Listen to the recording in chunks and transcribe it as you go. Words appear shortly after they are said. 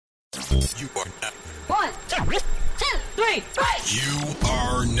You are now. 1, 2, 3, 4. You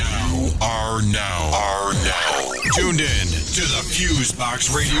are now tuned in to the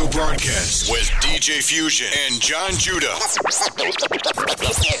Fusebox Radio broadcast with DJ Fusion and John Judah.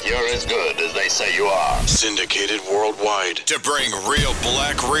 You're as good as they say you are. Syndicated worldwide to bring real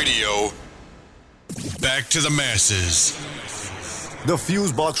black radio back to the masses. The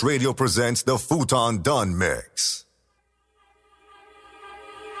Fusebox Radio presents the Futon Done Mix.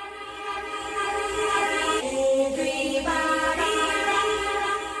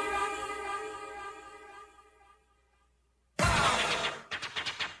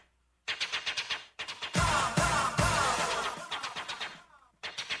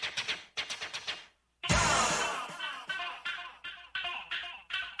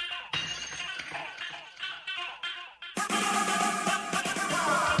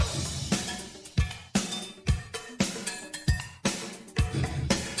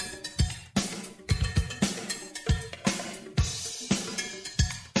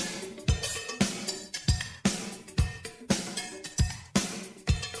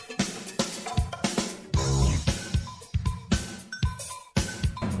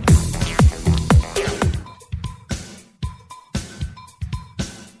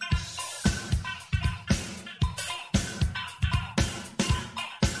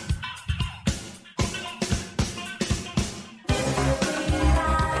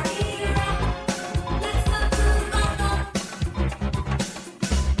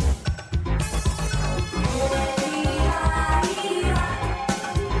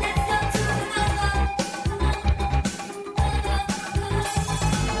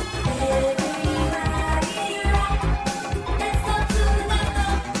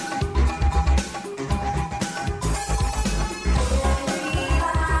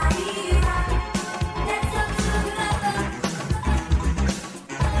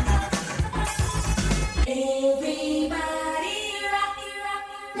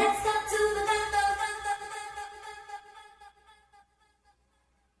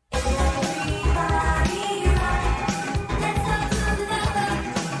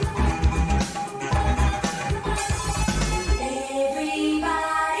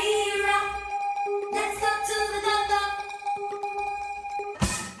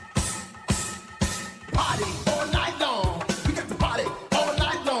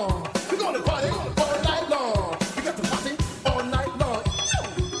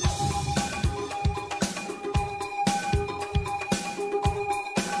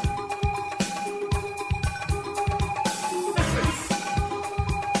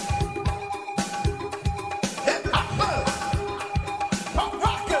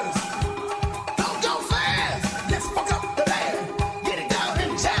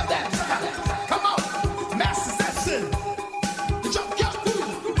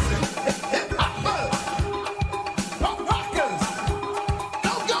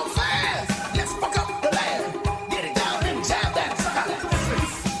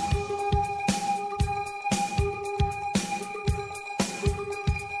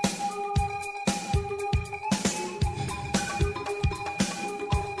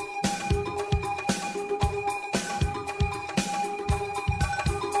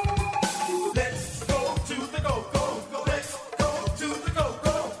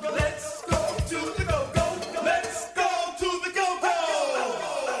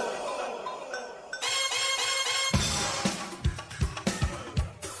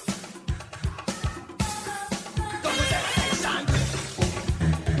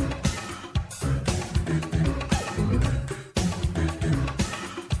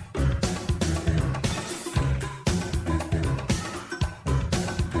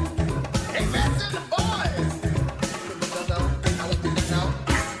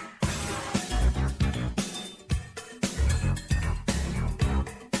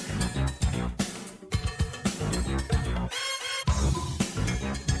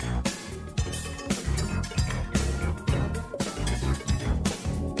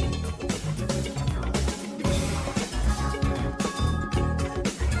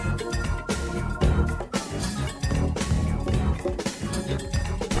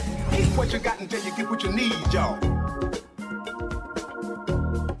 What you got until you get what you need, y'all.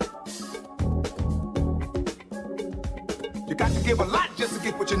 You got to give a lot just to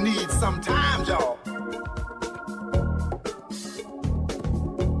get what you need sometimes, y'all.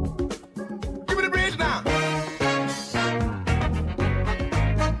 Give me the bridge now.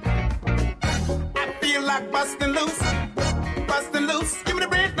 I feel like busting loose, busting loose. Give me the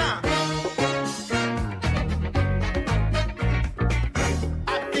bridge now.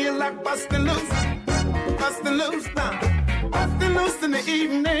 Like busting loose now, busting loose in the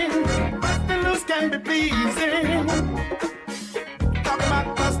evening.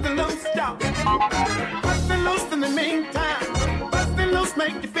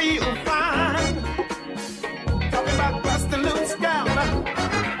 feel fine. Talking about busting loose, girl.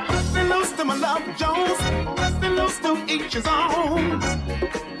 Busting loose to my love Jones. Busting loose to each his own.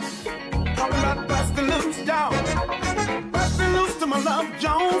 Talking about busting loose, y'all. Busting loose to my love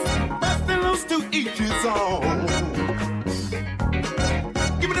Jones. Busting loose to each his own.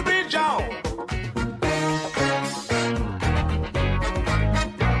 Give me the bridge, y'all.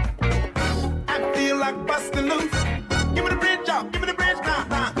 I feel like busting loose. Give me the bridge, y'all. Give me the bridge, nah.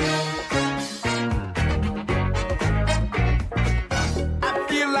 I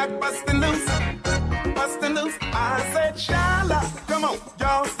feel like busting loose. Busting loose. I said, Shala. Come on,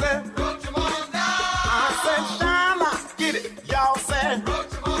 y'all said. I said, Shala. Get it, y'all said.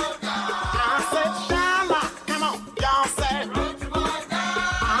 I said, Shala. Come on, y'all said.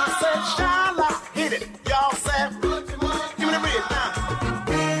 I said, Shala. Hit it, y'all said. Give me the bridge now.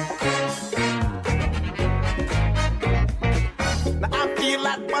 Now I feel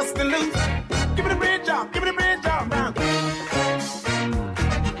like busting loose. Give me the bridge, y'all. Give me the bridge, y'all now.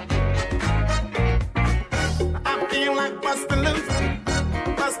 I feel like busting loose.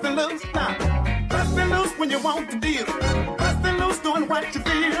 Busting loose now. Busting loose when you want to deal. Busting loose doing what you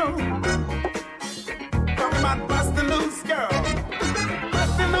feel. Talking about busting loose, girl.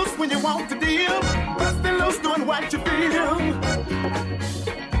 Busting loose when you want to deal. Busting loose doing what you feel.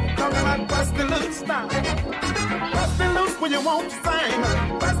 Talking about busting loose now. Busting loose when you want to sing.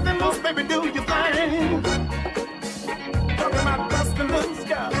 Busting loose, baby, do your thing. Talking about busting loose,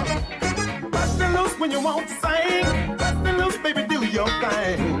 girl. Busting loose when you want to sing. Busting loose, baby, do your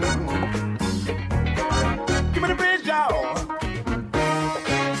thing. Give me the bridge, y'all.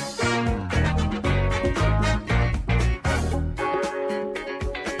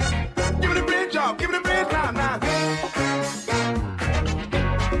 Give me the bridge, y'all. Give me the bridge now.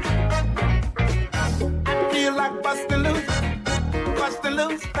 I feel like busting loose. Busting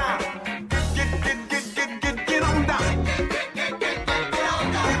loose now. Get on down. Get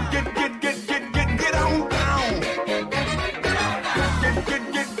on down. Get on up,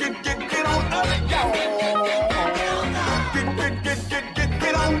 y'all. Get on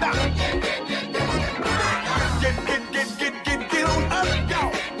down. Get on up,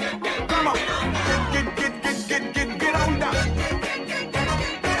 y'all. Come on. Get on down. Get on up, y'all. Get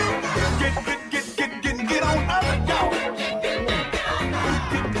on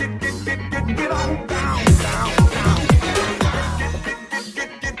down.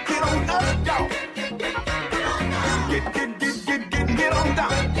 Get on up, y'all. Get on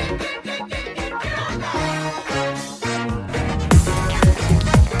down.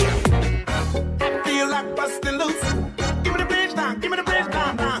 I feel like busting loose. Give me the bridge down. Give me the bridge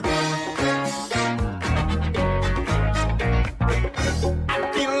down. I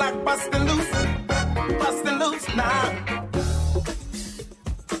feel like busting loose. Busting loose now.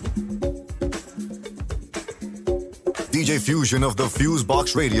 DJ Fusion of the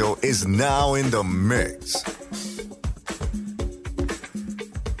Fusebox Radio is now in the mix.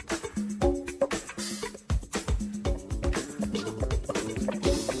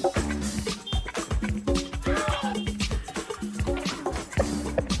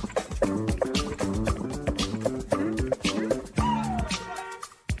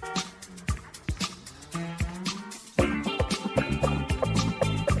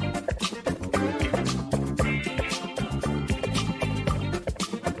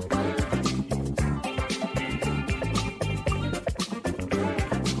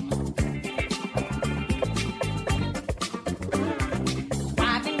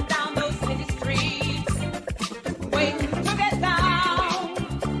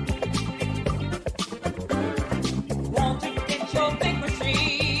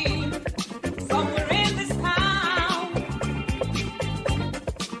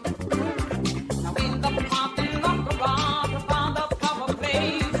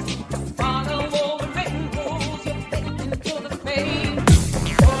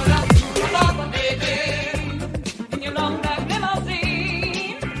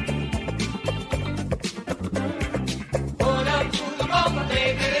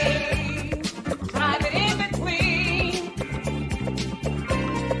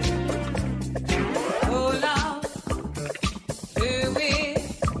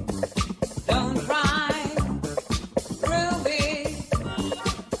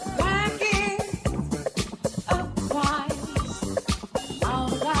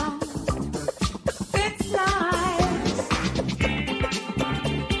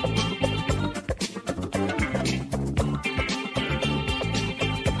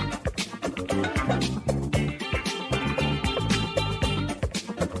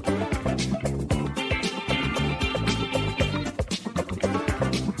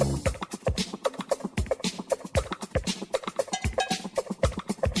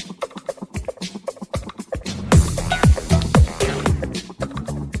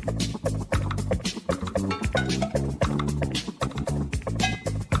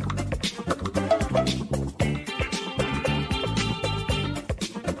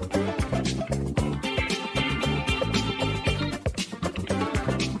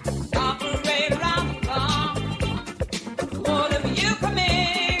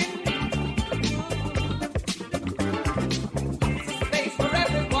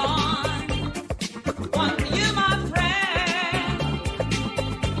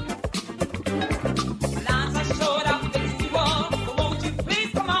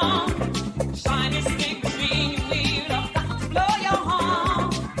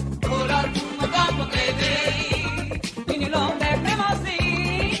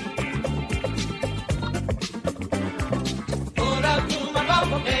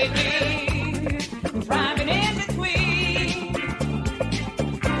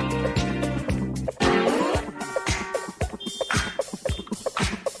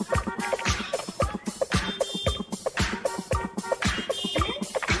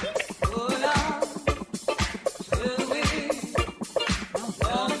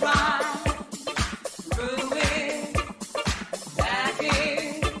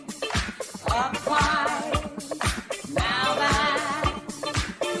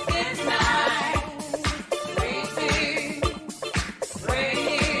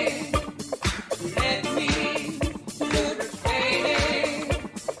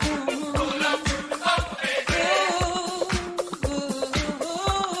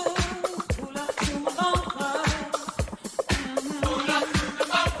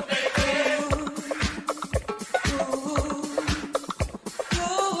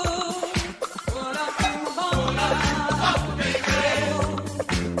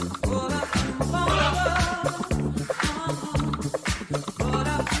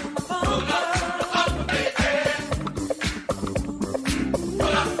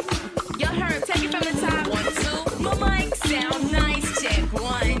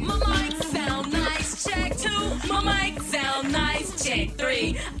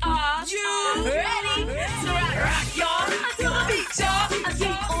 3. Are you ready to rock, y'all? Until the beat, y'all.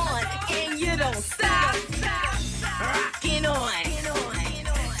 Keep on and you don't stop. Rocking on.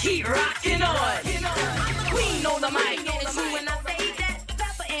 Keep rocking on. Queen on the mic. And it's true when I say that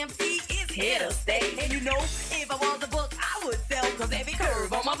Pepper MC is here to stay. And you know, if I was a book, I would sell. Cause every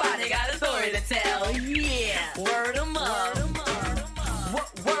curve on my body got a story to tell. Yeah, word 'em up.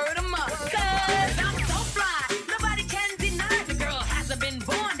 Word 'em up. Cause I'm so fly. Nobody can deny the girl hasn't been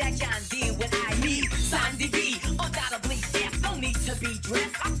born that can deal with I need. Sandy B, undoubtedly yes. No need to be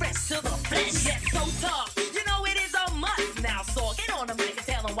dressed. I'm fresh to the flesh. Yet so tough. You know it is a must. Now, so get on the mic and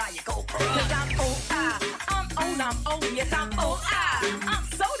tell them why you go. Cause I'm O-I. I'm on. Yes, I'm O-I. I'm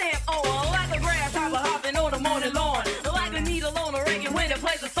so damn old. Like a grasshopper hopping on the morning lawn. Like a needle on a reggae when it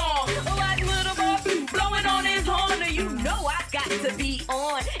plays a song. Like little Bobby blowing on his horn. You know I got to be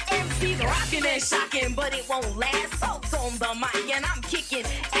on. MC's rocking and shocking, but it won't last. Folks on the mic and I'm kicking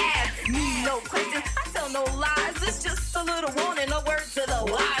ass. Need no questions, I tell no lies. It's just a little warning, a word to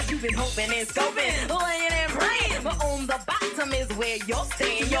the wise. You've been hoping and scoping, laying and praying, but on the bottom is where you're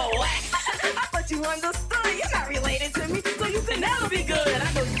staying. Yo, I thought you understood. You're not related to me, so you can never be good.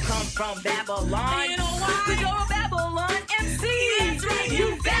 I know you come from Babylon. You know why? 'Cause you're a Babylon MC. That's right.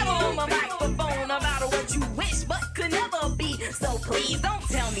 You babble on my microphone about what you wish, but could never be. So please don't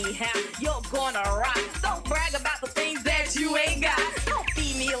tell me how you're gonna rock. Don't brag about the things that you ain't got. Don't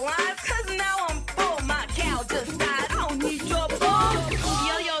feed me lies, 'cause now I'm full. My cow just died. I don't need your bull.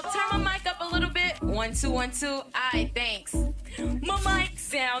 Yo, turn my mic up a little bit. 1, 2, 1, 2. Aight, thanks. My mic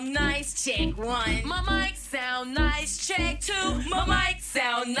sound nice, check 1. My mic sound nice, check 2. My mic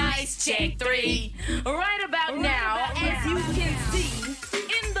sound nice, check 3. Right about now, as you can see,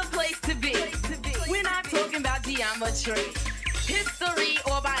 in the place to be. We're not talking about geometry, history,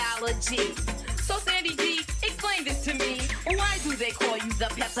 or biology. So Sandy G, explain this to me. Why do they call you the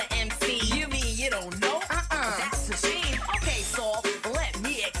Pepper MC? You mean you don't know? That's a shame. Okay, so let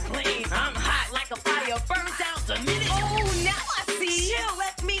me explain. I'm hot like a fire, burns out the minute. Oh, now I see. Chill,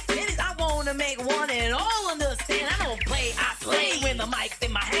 let me finish. I wanna make one and all understand. I don't play, I play when the mic's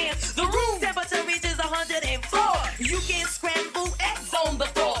in my hand. The room temperature reaches 104. You can scramble eggs on the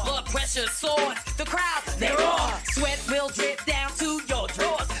floor. Blood pressure soars. The crowd, they roar. Sweat will drip down to your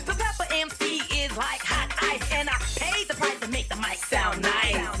drawers. The Pepper MC is like hot ice, and I paid the price to make the mic sound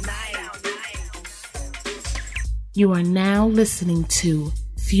nice. You are now listening to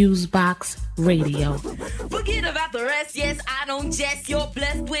Fusebox Radio. Forget about the rest, yes, I don't jest. You're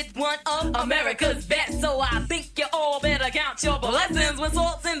blessed with one of America's best. So I think you all better count your blessings. When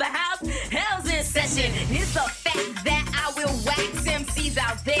salt's in the house, hell's in session. It's a fact that I will wax. MCs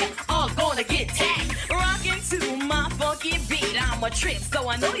out there are gonna get tagged. Rockin' to my funky beat, I'm a trip, so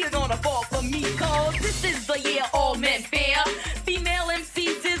I know you're gonna fall for me. Cause this is the year all men fair. Female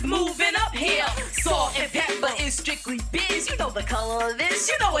MCs is moving up here. Salt and pepper is strictly biz. You know the color of this,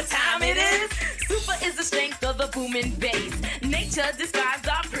 you know what time it is. Super is the strength of the booming bass. Nature describes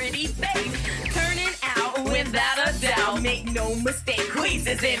our pretty face. Turning out without a doubt. Make no mistake, Queens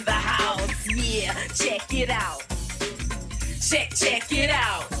in the house. Yeah, check it out. Check it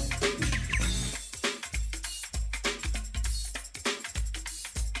out.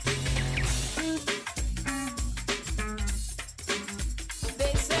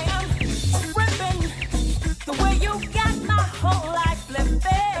 They say I'm ripping the way you got my whole life flipping.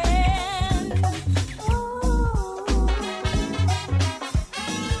 Ooh.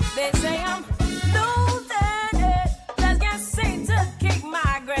 They say I'm losing it, just can't seem to keep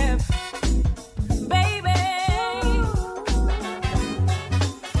my grip, baby.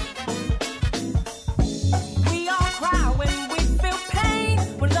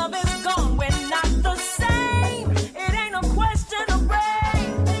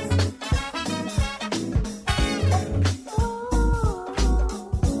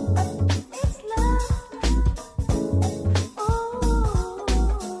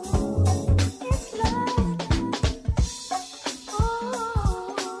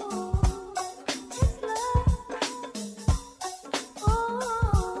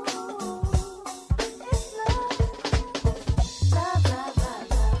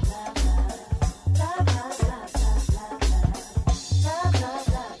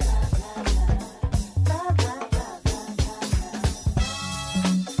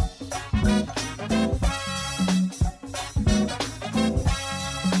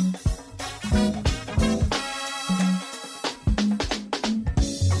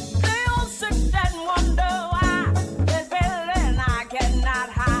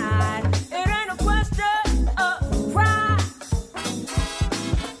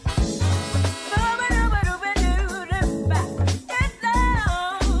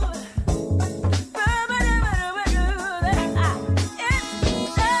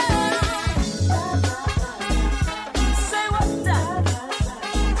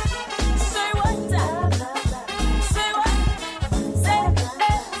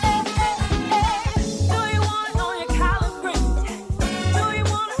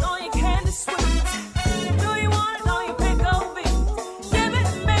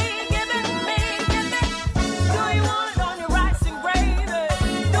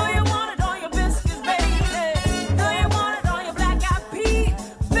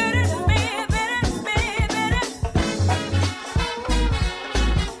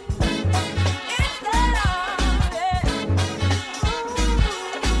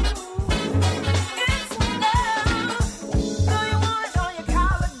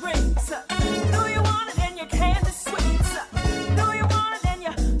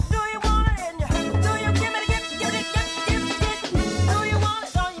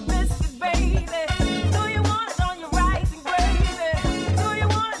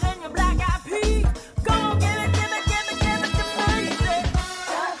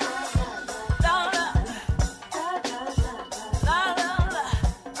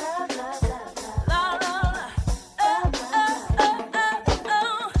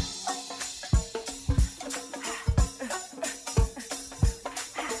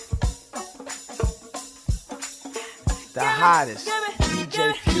 the hottest,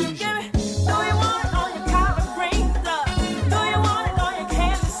 DJ Fusion. Do you want it on your collard greens? Do you want it on your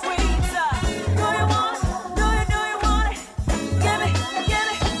candy sweets? Do you want it? Do you want it? Give it, give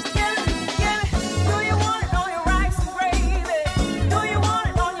it, give it, give it. Do you want it on your rice and gravy? Do you want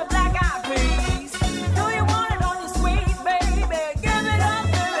it on your black eyed peas? Do you want it on your sweet baby? Give it up,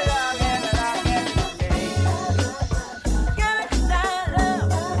 give it up, give it up, give it up. Give it that love.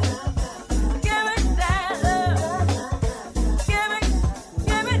 Give it that love. Give it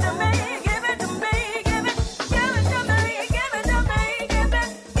to me, give it to me, give it to me, give it to me, give it to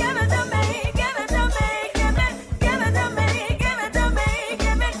me, give it to me, give it to me, give it to me,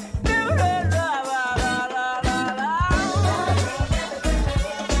 give it la la la la la.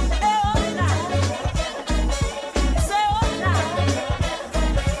 Say oh now.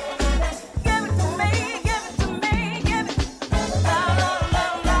 Give it to me, give it to me, give it la la la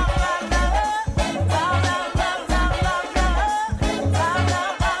la la la. La la la la la la. La la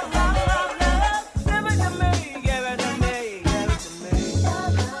la la la la. Give it to me, give it to me, give it to me.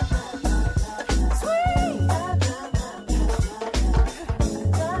 Sweet.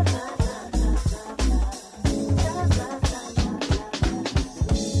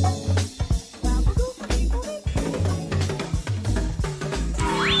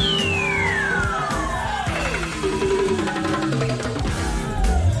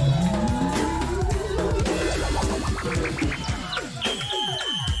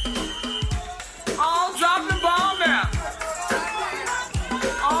 All drop the ball now.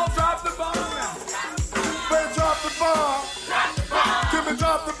 All drop the ball now. Better drop the ball. Give me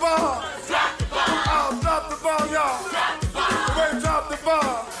drop the ball. I'll drop the ball, y'all. Better drop the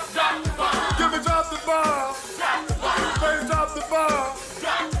ball. Give me drop the ball. Better drop the ball.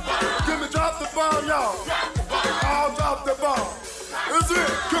 Give me drop the ball, y'all. I'll drop the ball. Is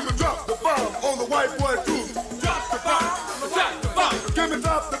it? Give me drop the ball on the white boy crew. Drop the ball. Drop the ball. Give me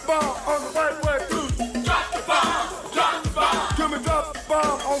drop the ball on the white boy crew. Drop the ball. Drop the ball. Give me drop the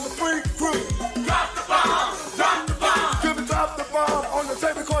ball on the free crew. Drop the ball. Drop the ball. Give me drop the ball on the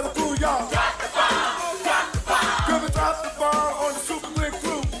tape recorder crew, y'all. Drop the ball. Drop the ball. Give me drop the ball on the super quick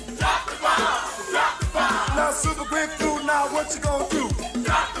crew. Drop the ball. Drop the ball. Now super quick crew, now what you gonna do?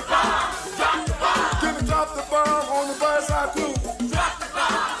 Drop the ball. Drop the ball. Give me drop the ball on the bird's eye crew. Drop the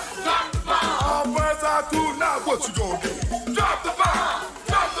ball. Drop the ball. All bird's eye crew, now what you gonna do? Drop the ball.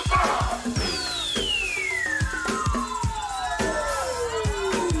 Drop the ball.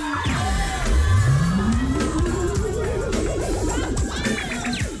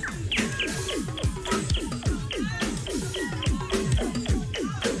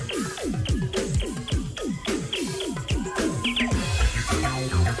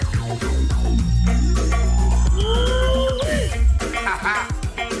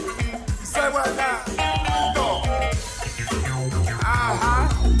 Say what now? Go.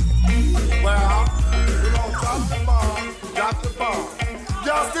 Well, we gonna drop the ball. Drop the ball.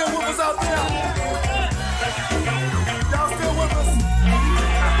 Y'all still with us out there? Y'all still with us?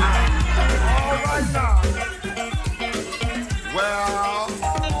 All right now. Well,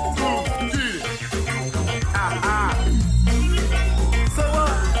 get it. Say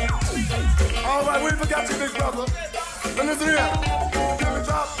what? All right, we ain't forgot you, big brother. But listen here. Give me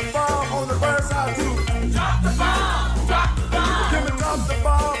drop the ball on the bird's eye crew. Drop the ball. Drop the ball. Give me drop the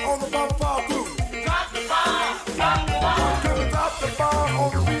ball on the bumper ball crew. Drop the ball. Drop the ball. Give me drop the ball on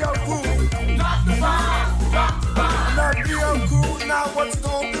the BL crew. Drop the ball. Drop the ball. Now BL crew, now what you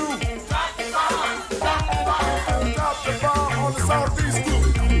gonna do? Drop the ball. Drop the ball. Give me drop the ball on the Southeast crew.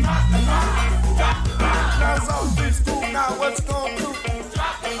 Drop the ball. Drop the ball. Now Southeast crew, now what you gonna do?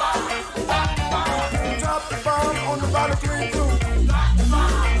 Drop the ball. Drop the ball. Give me drop the ball on the Valley Green crew. Drop the ball.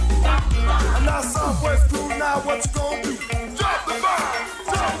 Drop the ball. And now Southwest crew, now what you gonna do? Drop the ball.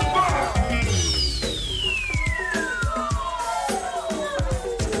 Drop the ball.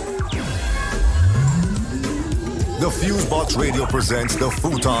 The Fusebox Radio presents the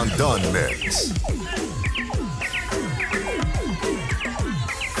Futon Done Mix.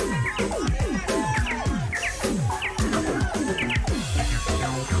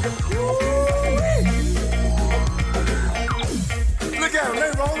 Look at them,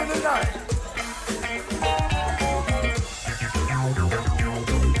 they rolling tonight.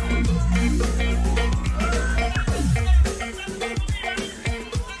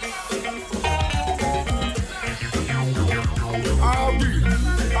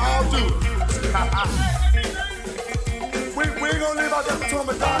 I'll do it.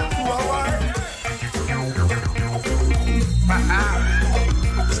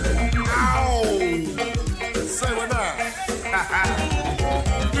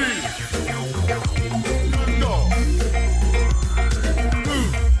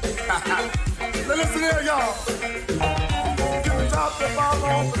 Yeah, y'all. Give me top the bomb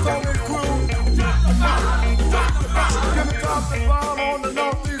on the Tony crew. Give me top the bomb on the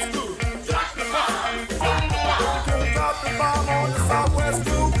Northeast crew. Give me top the bomb on the Southwest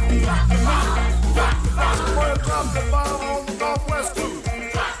crew. We'll drop the bomb on the Northwest crew.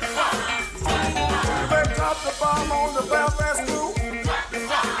 We'll drop the bomb on the Belfast crew.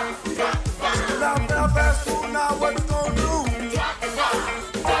 Now Belfast crew, now what you gonna do?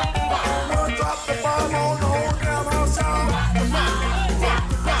 We'll drop the bomb on the whole damn house, y'all.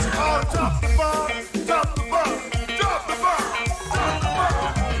 Oh, drop the bomb, drop the bomb, drop the bomb, drop the bomb.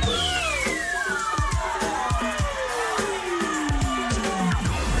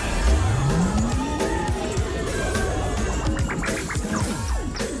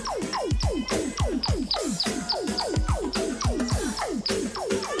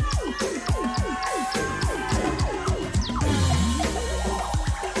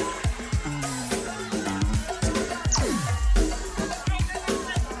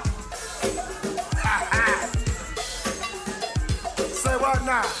 Say what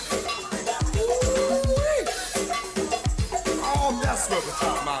now? Ooh-wee. Oh, that's what we're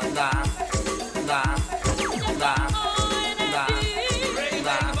talking about now. Nah.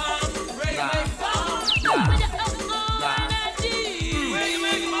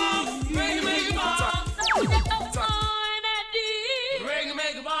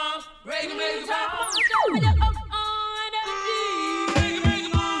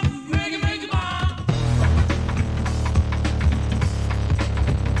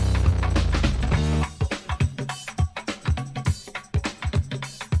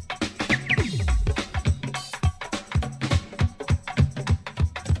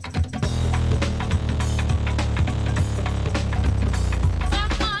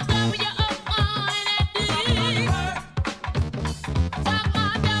 Fuck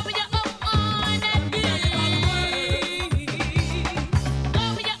my W up on that D.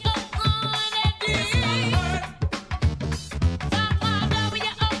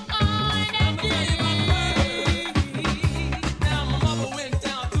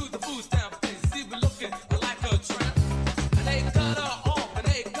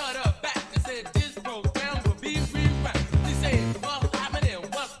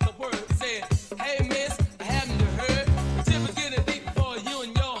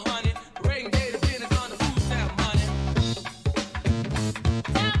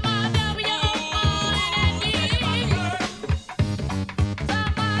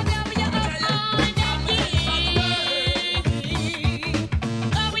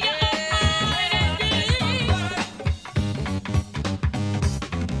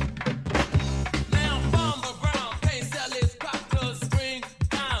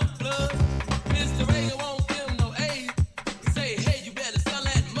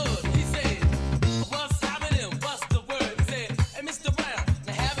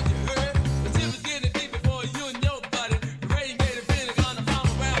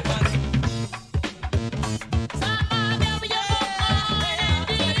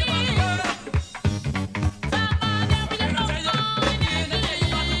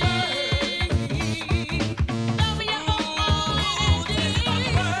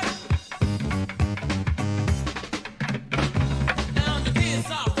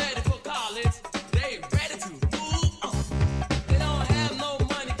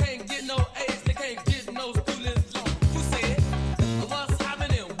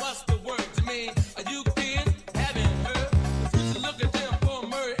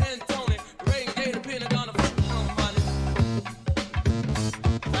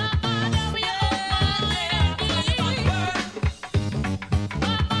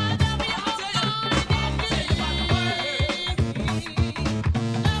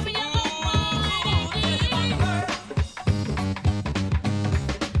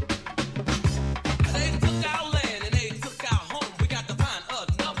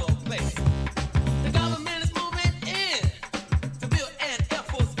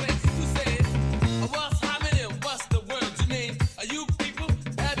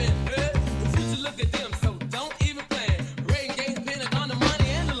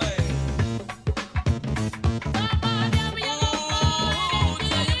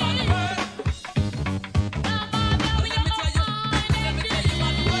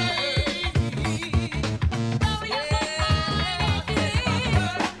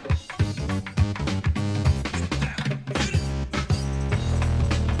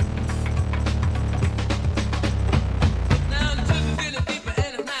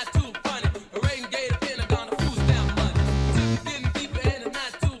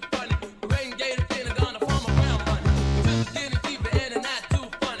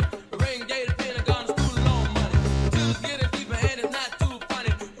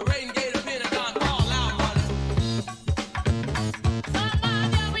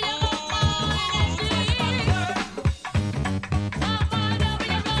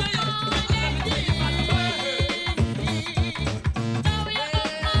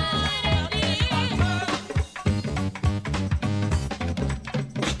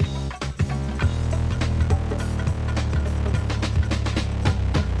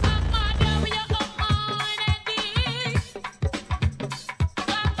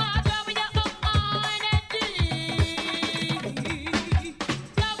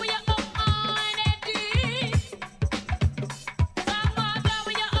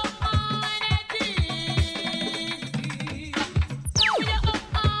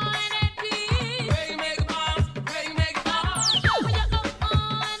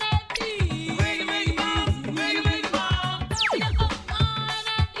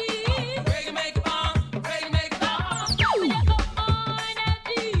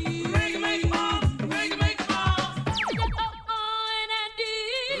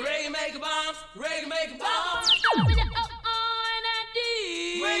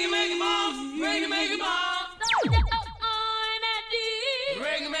 Reggae make a bomb.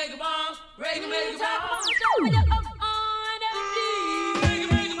 Reggae make a bomb. Reggae make a bomb.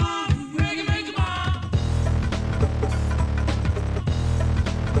 Reggae make a bomb. Reggae make a bomb.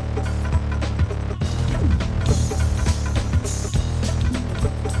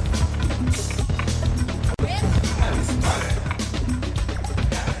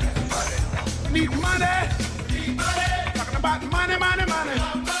 Need money. Talking about money, money, money.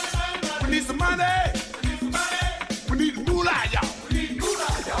 We need some money. We need moolah, y'all.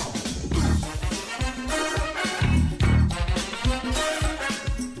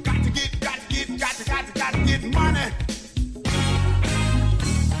 Got to get money.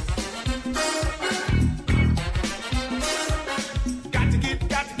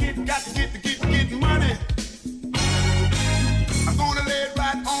 Got to get money. I'm gonna lay it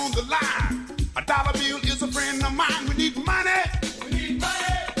right on the line. A dollar bill is a friend of mine. We need money.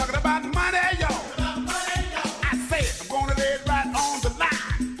 Talking about money, y'all. I say it. I'm gonna lay it right on the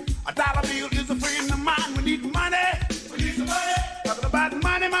line. A dollar bill is a friend of mine. We need money. Talking about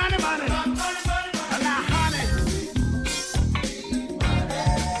money, money, money. And now, honey.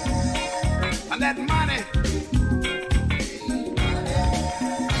 And that money.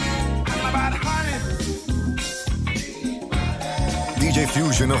 Talking about honey. DJ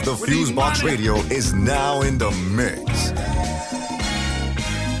Fusion of the Fusebox Radio is now in the mix.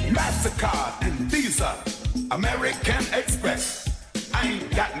 MasterCard and Visa, American Express. I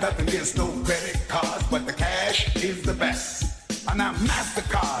ain't got nothing against no credit cards, but the cash is the best. And now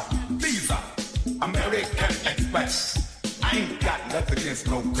MasterCard, Visa, American Express. I ain't got nothing against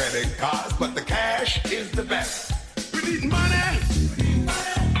no credit cards, but the cash is the best. We need money.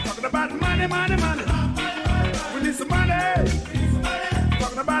 Talking about money, money, money. We need some money.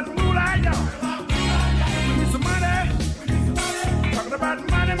 Talking about moolah, y'all. We need some money. Talking about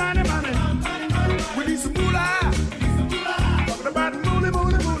money, money, money. We need some moolah. Talking about moolah,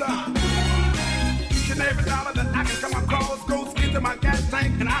 moolah, moolah. Each and every dollar that I can come across goes into my gas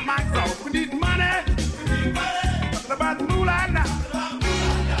tank and I might exhaust. We need money. Talking about moolah now.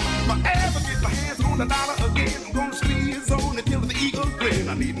 If I ever get my hands on the dollar again, I'm gonna squeeze on it till the eagle grin.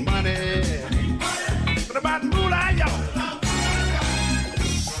 I need money. Talking about moolah, y'all.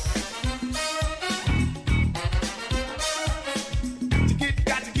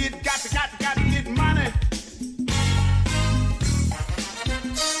 Got to get money.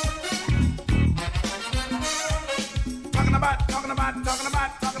 Talking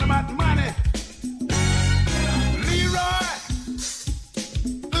about money. Leroy.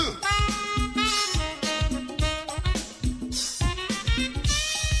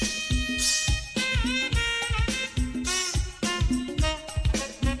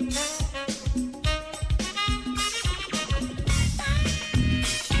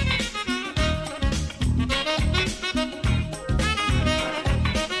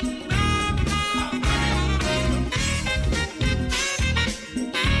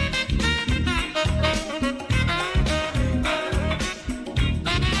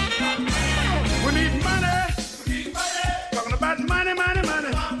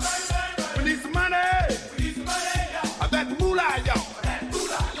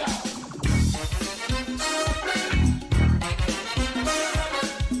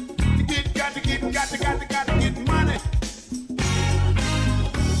 Got to get money.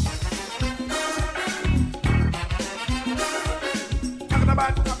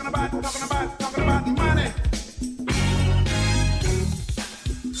 Talking about money.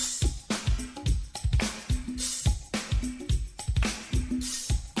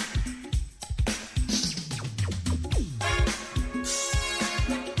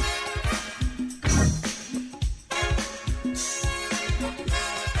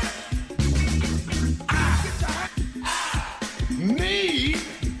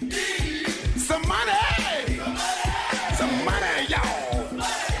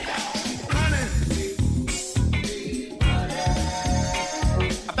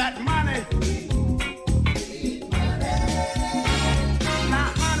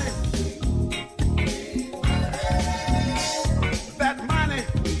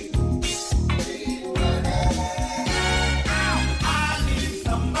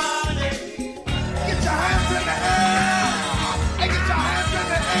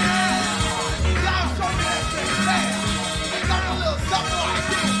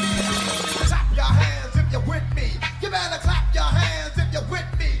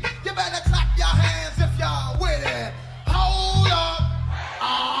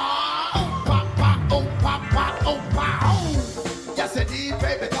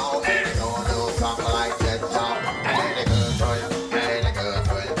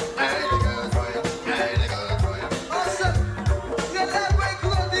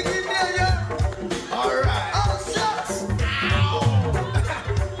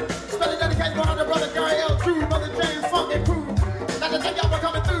 we're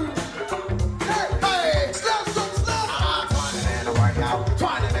coming through. Hey, hey, slow, slow, slow. Twine it and a workout.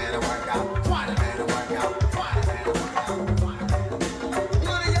 Twine it and a workout. Twine it and a workout. Twine it and a workout.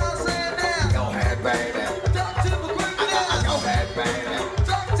 What are y'all saying now? Go ahead, baby. Talk to me quick, yeah. Go ahead, baby.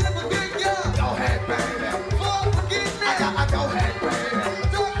 Talk to me quick, yeah. Go ahead, baby. Before I forget now. Go ahead, baby.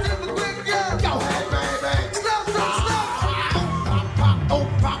 Talk to me quick, yeah. Go ahead, baby. Slow, slow, slow. Oh,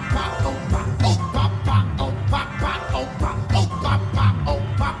 pop, pop, oh, pop, oh, pop, pop, oh, pop, pop, oh, pop, oh, pop, pop, oh,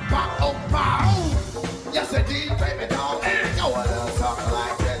 pop, pop, oh, pop. Yes, indeed, baby doll. Go a little something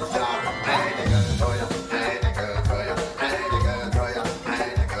like this, y'all. Ain't it good for you? Ain't it good for you? Ain't it good for you?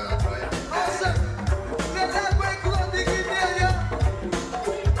 Ain't it good for you? Listen, let that break club dig in there, yeah.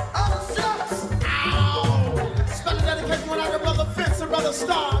 Oh, shucks. Ow. Special dedication when I got brother Fitz and brother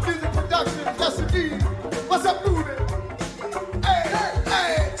Star. Music production, yes, indeed. What's up, movie? Hey, hey,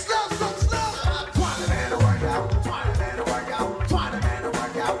 hey. Slow, slow, slow. Twine it and a workout. Twine it and a workout. Twine it and a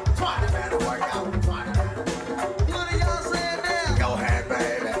workout. Twine it and a workout. Twine it and a workout. What are y'all saying now? Go ahead,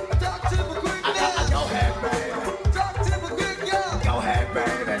 baby. Talk to me quick, yeah. Go ahead, baby. Talk to me quick, yeah. Go ahead,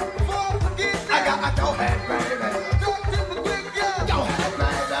 baby. Before I forget now. Go ahead, baby. Talk to me quick, yeah. Go ahead,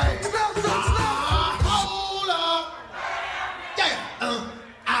 baby. Slow, slow, slow. Hold up. Yeah.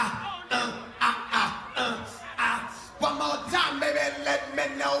 One more time, baby. Let me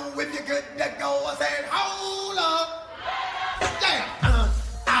know if you're good to go. I said, hold up. Yeah.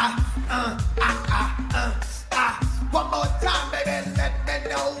 One more time, baby. Let me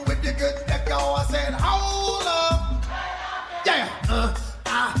know if you're good to go. I said, hold up. Yeah.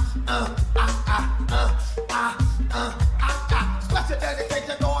 Special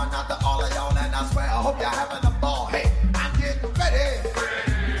dedication going out to all of y'all, and I swear I hope you're having a ball. Hey, I'm getting ready.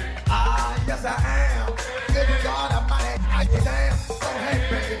 Yes I am. Good God Almighty, I get down. So hey,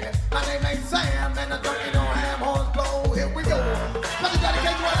 baby, my name ain't Sam, and I don't get no ham horns blow. Here we go. Special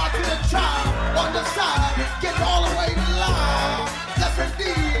dedication went out to the child on the side, get all the way to the line. Yes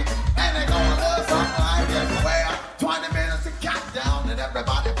indeed, and they gonna love something like this. Well, 20 minutes to countdown, and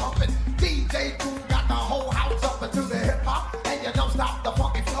everybody pumping. DJ Cool got the whole house up into the hip hop, and you don't stop the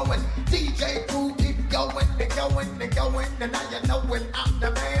funky flowing. DJ Cool keep going and going and going, and now you know when I'm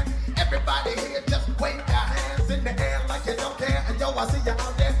the man. Everybody here just wave your hands in the air like you don't care. And yo, I see you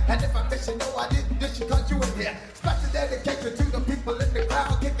out there. And if I miss you, no, I didn't dish you cause you in here. Special dedication to the people in the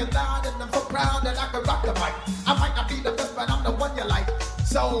crowd, kicking loud, and I'm so proud that I can rock the mic. I might not be the best, but I'm the one you like.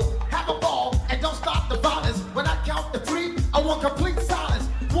 So have a ball and don't stop the violence. When I count to 3, I want complete silence.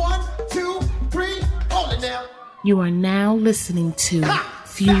 1, 2, 3, hold it now. You are now listening to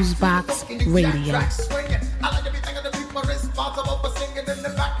Fusebox Radio. I like to be thinking the people responsible for singing in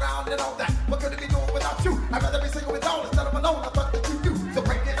the background and all that. What could it be doing without you? I'd rather be singing with y'all instead of alone. I thought that you do. So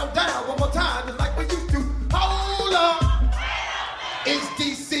break it on down one more time, just like we used to. Hold up. Is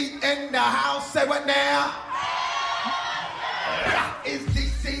DC in the house? Say what now? Is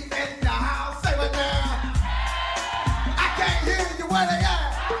DC in the house? Say what now? I can't hear you. Where they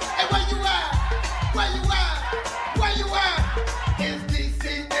at? Hey, where you at? Where you at? Where you at? Is DC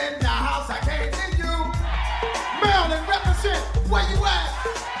in the house? I can't hear you. Maryland represent. Where you at?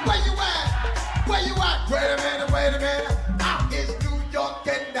 Where you at? Where you at? Wait a minute, wait a minute. Is New York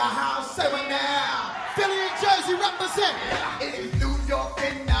in the house? Say what now? Philly and Jersey represent. Is New York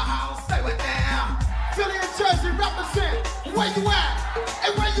in the house? Say what now? Philly and Jersey represent. Where you at?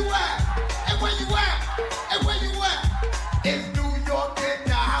 And where you at? And where you at? And where you at? Is New York in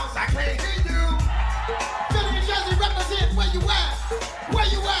the house? I can't hear you. Philly and Jersey represent. Where you at? Where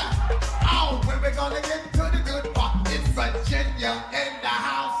you at? Oh, when we gonna get to the good part? It's Virginia in the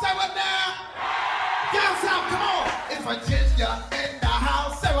house. Say what now? Down south, come on. It's Virginia in the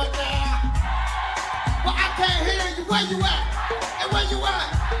house. Say what now? Well, I can't hear you. Where you at? And where you at?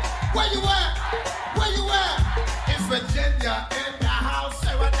 Where you at? Where you at? It's Virginia in the house.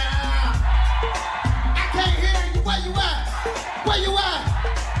 Say what now? I can't hear you. Where you at? Where you at?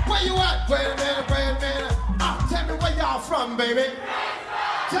 Where you at? Wait a minute, wait a minute. Tell me where y'all from, baby.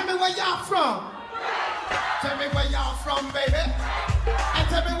 Tell me where y'all from. Tell me where y'all from, baby. And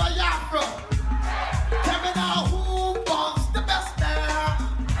tell me where y'all from. Tell me now who wants the best now.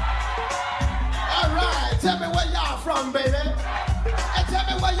 All right, tell me where y'all from, baby. And tell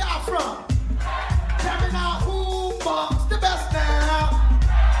me where y'all from. Tell me now who wants the best now.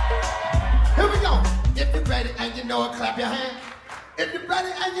 Here we go. If you're ready and you know it, clap your hand. If you're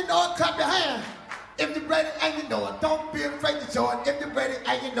ready and you know it, clap your hand. If you're ready and you know it, don't be afraid to show it. If you're ready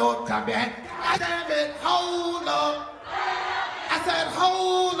and you know it, clap your hand. I damn it, hold up. I said,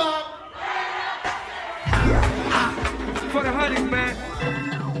 hold up. For the honey, man.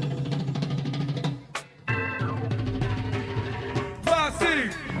 Boss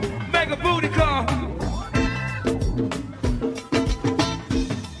make a booty call. Do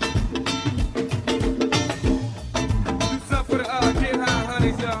something for the get high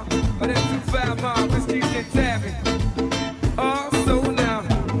honeys, y'all. But that 2-5 mile, let's keep it tapping. Also now,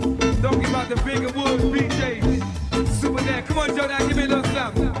 don't give out the bigger woods, BJ. Super Dad, come on, Joe, now give me a little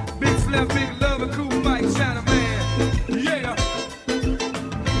something. Big Slim, big love, a cool mic, China man. Yeah.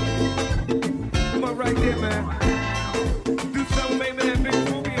 Come on, right there, man. Do something, maybe that big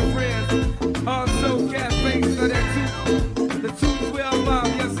movie and friends. Also, cafe, so that the 212 mile,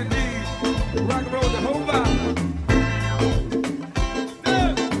 yes indeed. Rock and roll the whole vibe.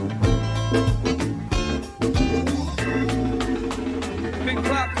 Big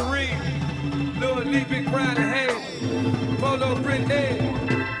Pop Kareem, Lil Lee, Big Brian ahead, Polo Print Head.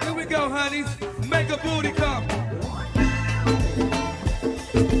 Here we go, honeys. Make a booty call.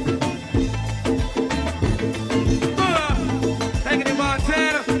 Taking in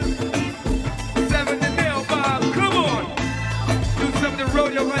Montana, 7 to Nail Bob. Come on. Do something to roll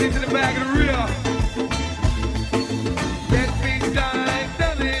your honeys in the back of the rear. That beat time,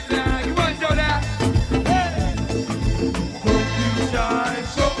 tell it now. Come on, Joe now. Hey. Don't you shine,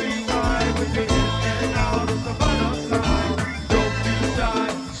 show me why when you're in and out of the butterfly. Don't you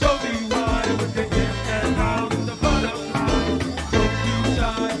shine, show me why when you're in and out of the butterfly. Don't you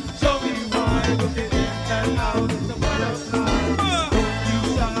shine, show me why when you're in and out of the butterfly. Don't you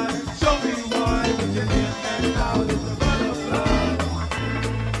shine, show me why when you're in and out of the butterfly.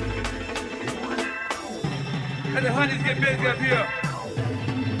 And the honeys get busy up here.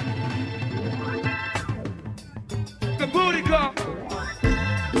 The booty call.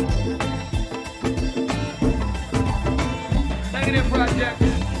 Hanging in project.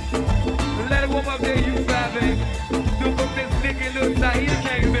 Let it warm up there, you 5 baby. Do up this nigga little Saheed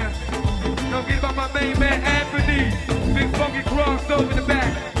came here. Don't get about my main man Anthony. Big funky cross over the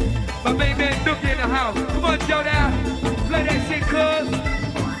back. My main man Dookie in the house. Come on, Joe now. Play that shit, cuz.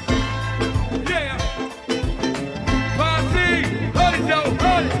 Yeah. Posse. Hold it, Joe.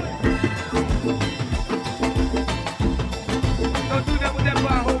 Hold it. Don't do that with that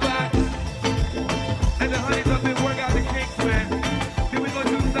bar, whole body. And the honeys up there work out the kinks, man. Then we gonna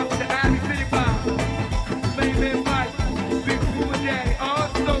do something with the Ivy City bar. Main man Mike, Big Puma Daddy,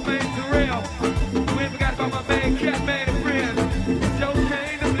 also man Terrell. We ain't forgot about my man Cat Man and friends. Joe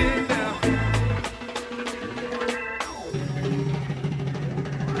Kane, the man now.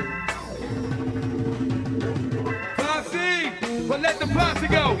 Posse, but let the posse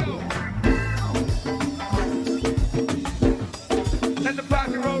go. Let the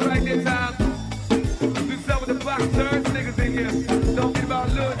posse roll right this time. Do something with the box turns niggas in here. Don't get about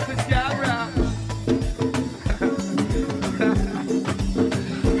looks to shout out.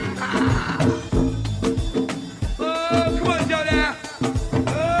 Oh, come on, Joe now.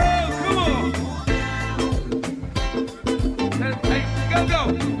 Oh, come on. Hey, go.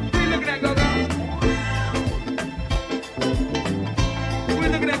 We looking at go. We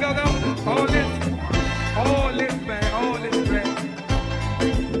looking at go. All this, man, all this, man.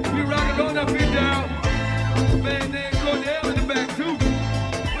 We rockin' on up and down. Man, they go down in the back too.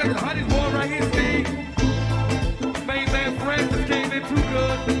 We got the hottest boy right here, Steve. Main man Francis came in too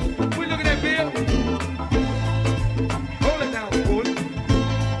good. We looking at Bill. Hold it down, boy.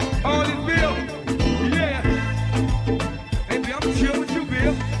 All this Bill. Yeah. Hey, Bill, I'm chill with you,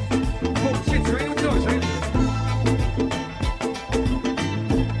 Bill. Oh, shit, you ain't no choice, ain't you?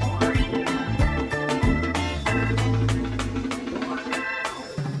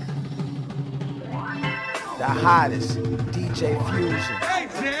 The hottest, DJ Fusion. Hey,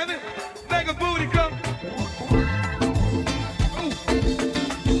 damn it. Make a booty come. Ooh.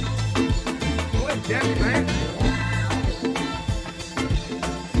 Boy, damn it, man.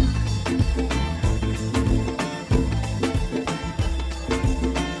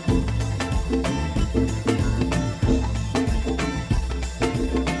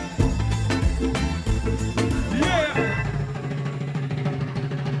 Yeah.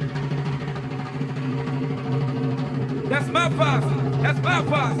 That's my posse. That's my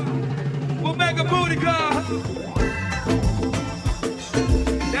posse. We'll make a booty call.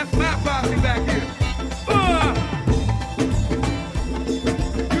 That's my posse back here.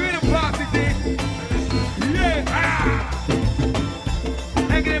 You in a posse, D? Yeah. Ah.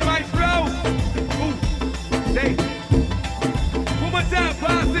 Hanging in Maestro. Ooh. Hey. One more time,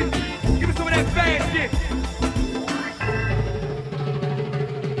 posse. Give me some of that fast shit.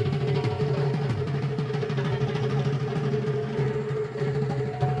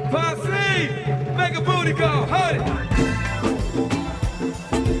 Posse, make a booty call, hold it.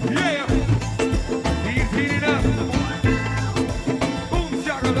 Yeah, he's heating up. Boom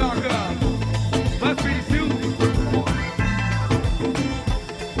shakalaka.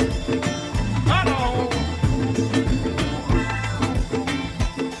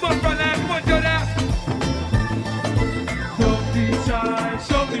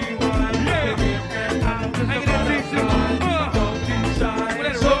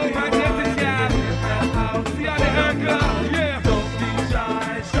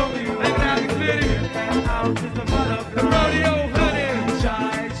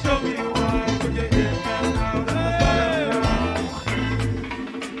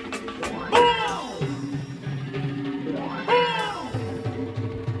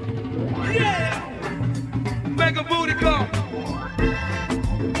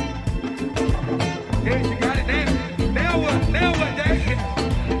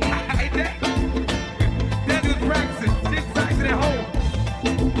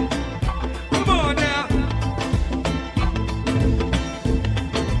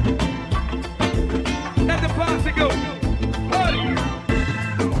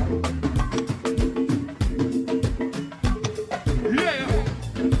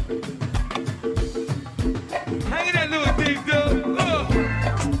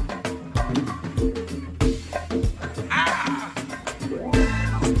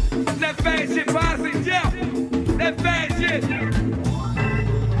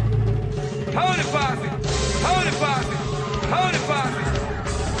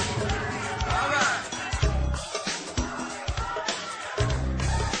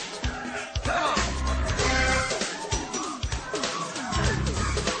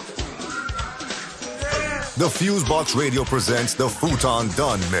 The Fusebox Radio presents the Futon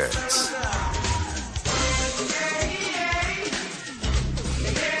Done Mix.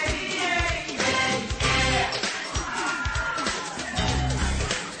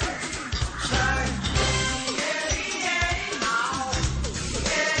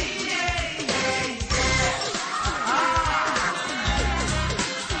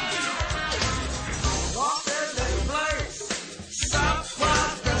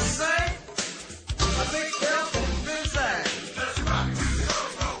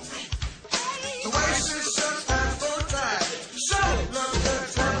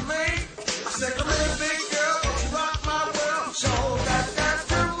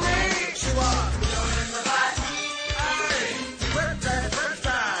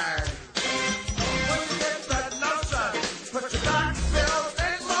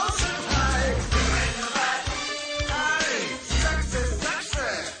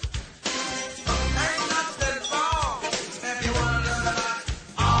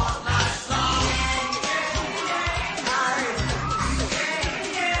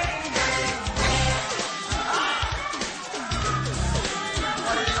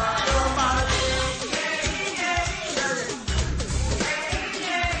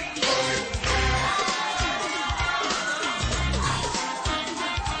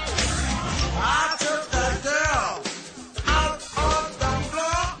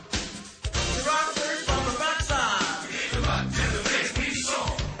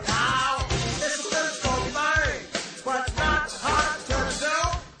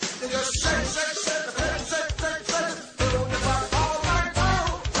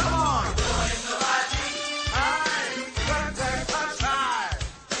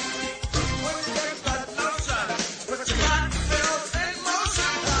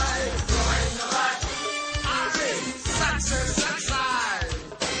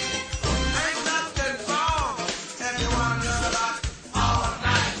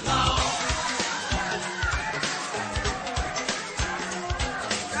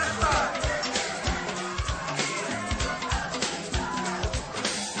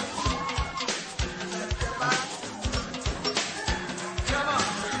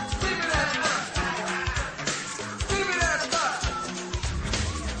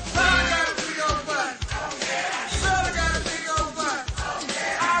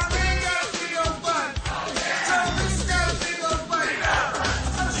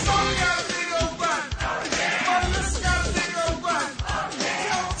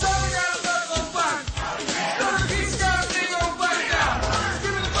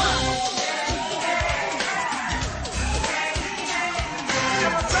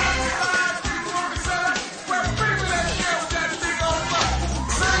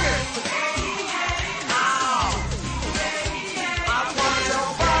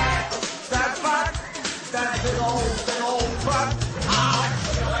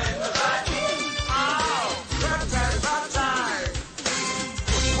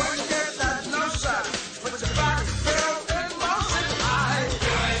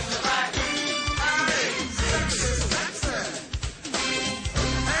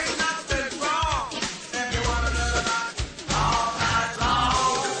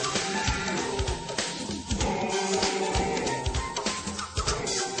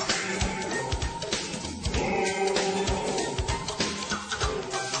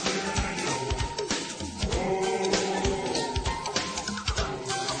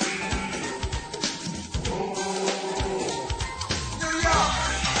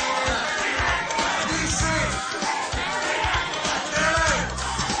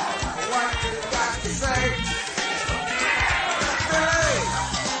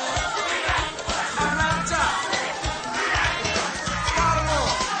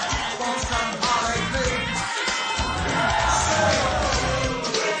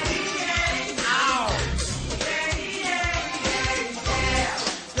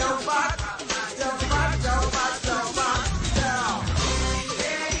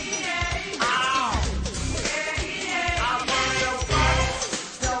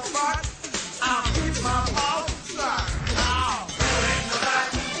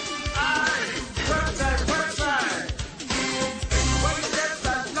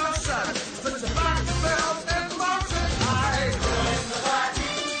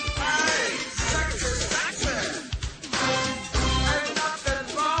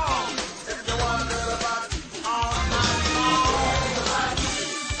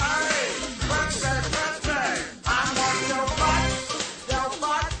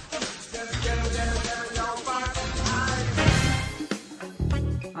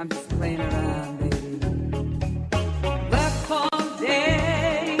 I'm just playing around, baby. Work all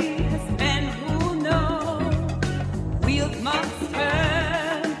day, and who knows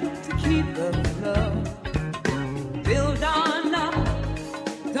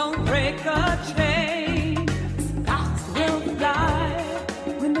break a chain. Sparks will fly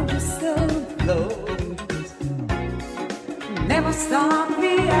when the whistle blows. Never stop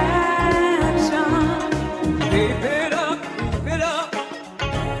the action. Keep it up, keep it up.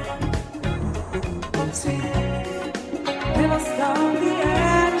 Never stop the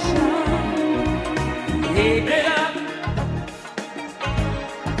action. Keep it up.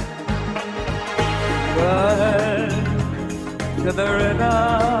 Run to the river.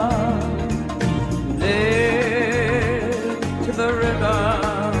 Live to the river.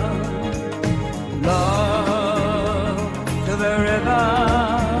 Love to the river.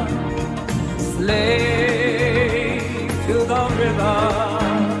 Slave to the river.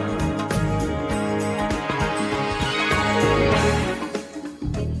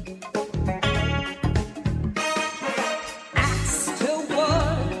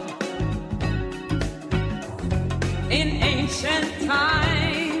 Ancient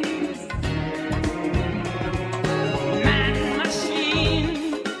times, man, machine,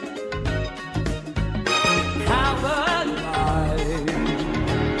 powered life,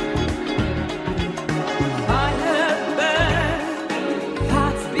 fire burn,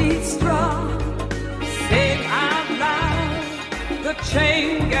 hearts beat strong, sing out loud the chain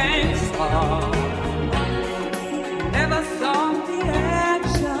gang song. Never stop the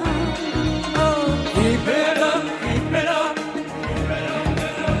action. Oh, keep it up. Keep it up.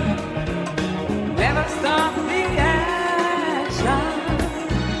 Never stop the action.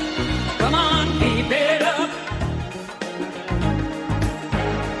 Come on, keep it up.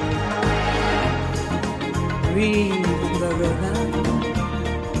 Breathe to the river.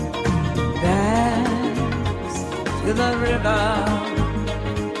 Dance to the river.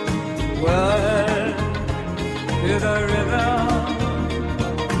 Work to the river.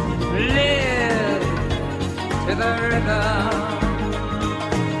 Live to the river,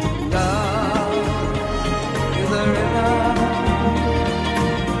 love to the river,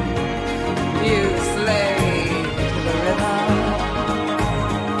 you slave to the river.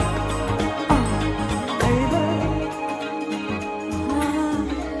 Oh, baby,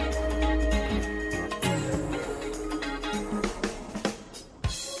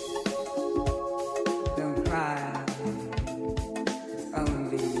 don't cry,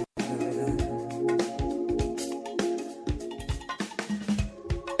 only the river.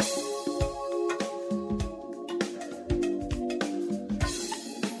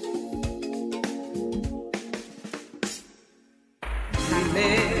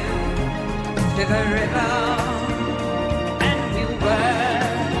 To the river, and you were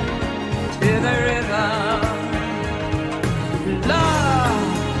to the river, love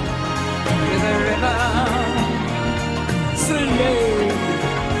to the river, slave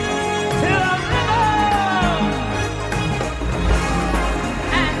to the river.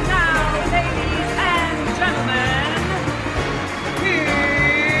 And now, ladies and gentlemen, here's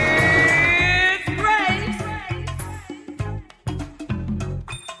Grace.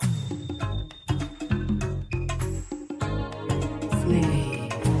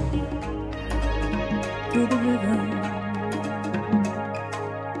 To the river,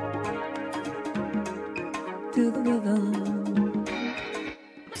 to the river.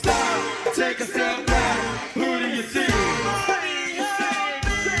 Stop, take a step back. Who do you see?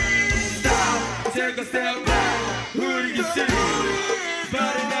 Stop, take a step back. Who do you see?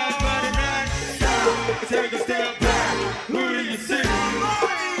 Buddy night, buddy night. Stop, take a step back. Who do you see?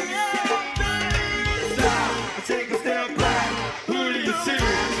 Stop, take a step back. Who do you see?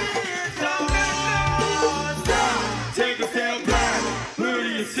 Take a step back. Who do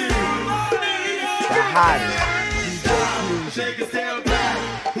you see? The hottest. Take a step back.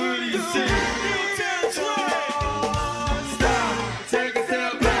 Who do you see? Stop. Take a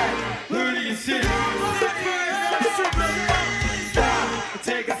step back. Who do you see? Stop.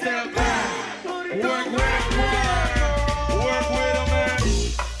 Take a step back. Work with it, work with it, man.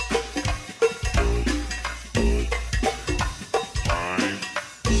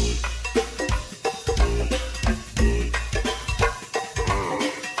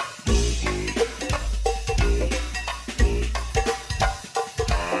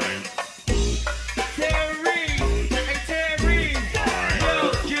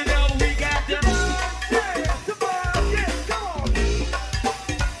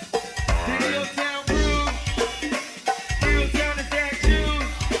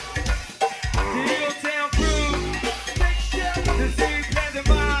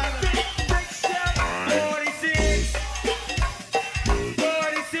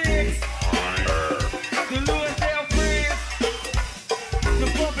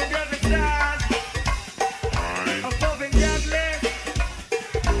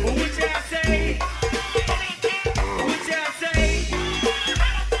 Which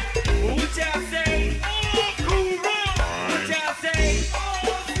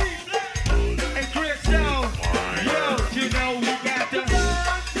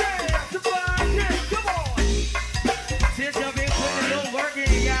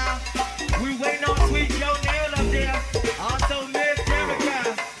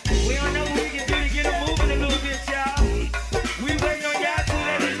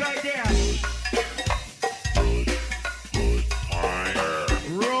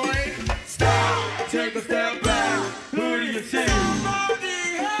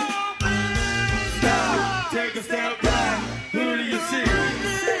a step back. Who do you see?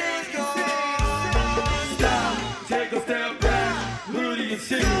 Stop. Take a step back. Who do you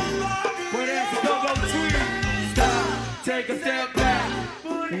see? When that's a go-go tweet. Stop. Take a step back.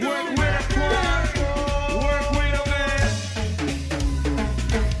 Work with a choir. Work with a man.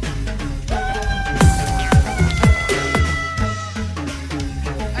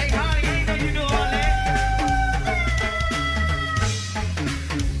 Hey, honey, I ain't know you do all that.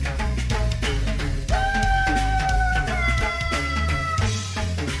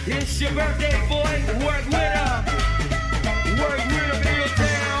 It's your birthday, boy. Work with her. Work with her in your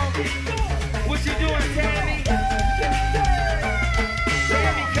town. What you doing, Tammy?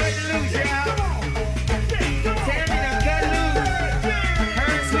 Tammy, cut loose, y'all. Tammy, now cut loose.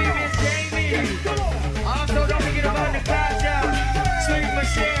 Her sweet Miss Jamie. Also, don't forget about Natasha, sweet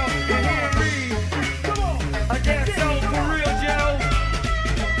Michelle, and Henry. That's so for real, Joe.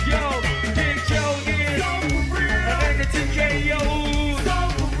 Yo, Big Joe is. And the TKOs.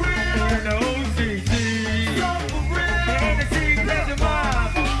 And the OCC. And the City Pleasure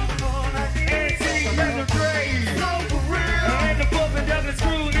Mob. And the City Pleasure Trade. And the Buff and Douglas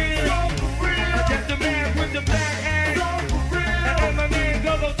crew is. Just the man with the black ass. And my man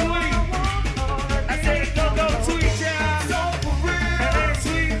Go-Go Tweet. I said Go-Go Tweet, y'all. And that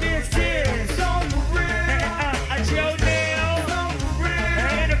sweet Miss Tiz. And Joe Nail.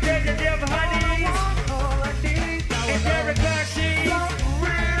 And the President Devil Honeys. And Derek Garcia.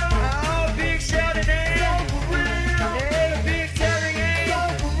 Oh, Big Sheldon and Big Terry and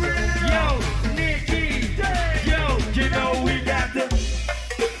yo, Nikki. Yo, you know we got the.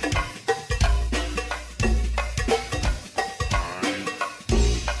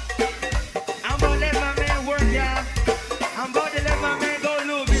 I'm gonna let my man work, y'all. I'm about to let my man go a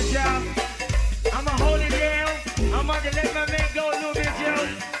little bit, y'all. I'm gonna hold it down. I'm about to let my man go a little bit, yo.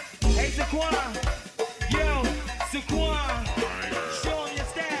 Hey, Saquon. Yo, Saquon. Show him your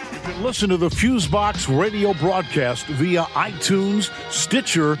style. Listen to the Fusebox radio broadcast via iTunes,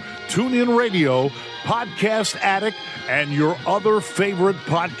 Stitcher, TuneIn Radio, Podcast Addict, and your other favorite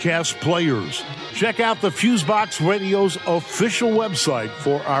podcast players. Check out the Fusebox Radio's official website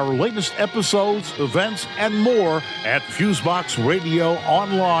for our latest episodes, events, and more at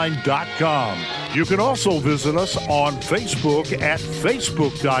FuseboxRadioOnline.com. You can also visit us on Facebook at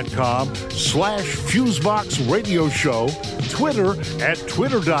Facebook.com/Fusebox Radio Show, Twitter at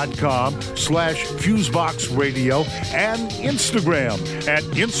Twitter.com/Fusebox Radio, and Instagram at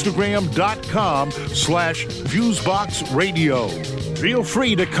Instagram.com/Fusebox Radio. Feel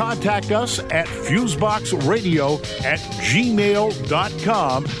free to contact us at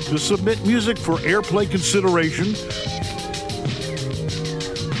FuseboxRadio@gmail.com to submit music for airplay consideration,